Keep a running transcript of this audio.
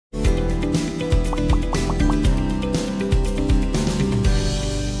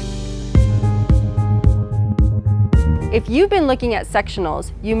If you've been looking at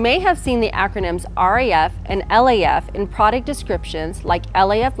sectionals, you may have seen the acronyms RAF and LAF in product descriptions like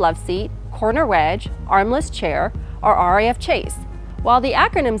LAF love seat, corner wedge, armless chair, or RAF chase. While the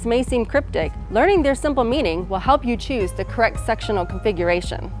acronyms may seem cryptic, learning their simple meaning will help you choose the correct sectional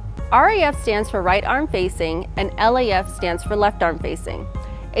configuration. RAF stands for right arm facing and LAF stands for left arm facing.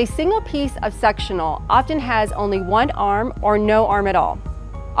 A single piece of sectional often has only one arm or no arm at all.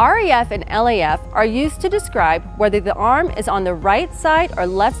 RAF and LAF are used to describe whether the arm is on the right side or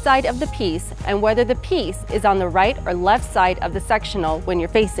left side of the piece and whether the piece is on the right or left side of the sectional when you're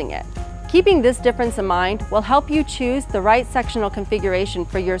facing it. Keeping this difference in mind will help you choose the right sectional configuration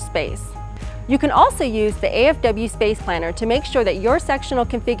for your space. You can also use the AFW Space Planner to make sure that your sectional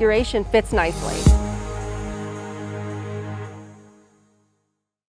configuration fits nicely.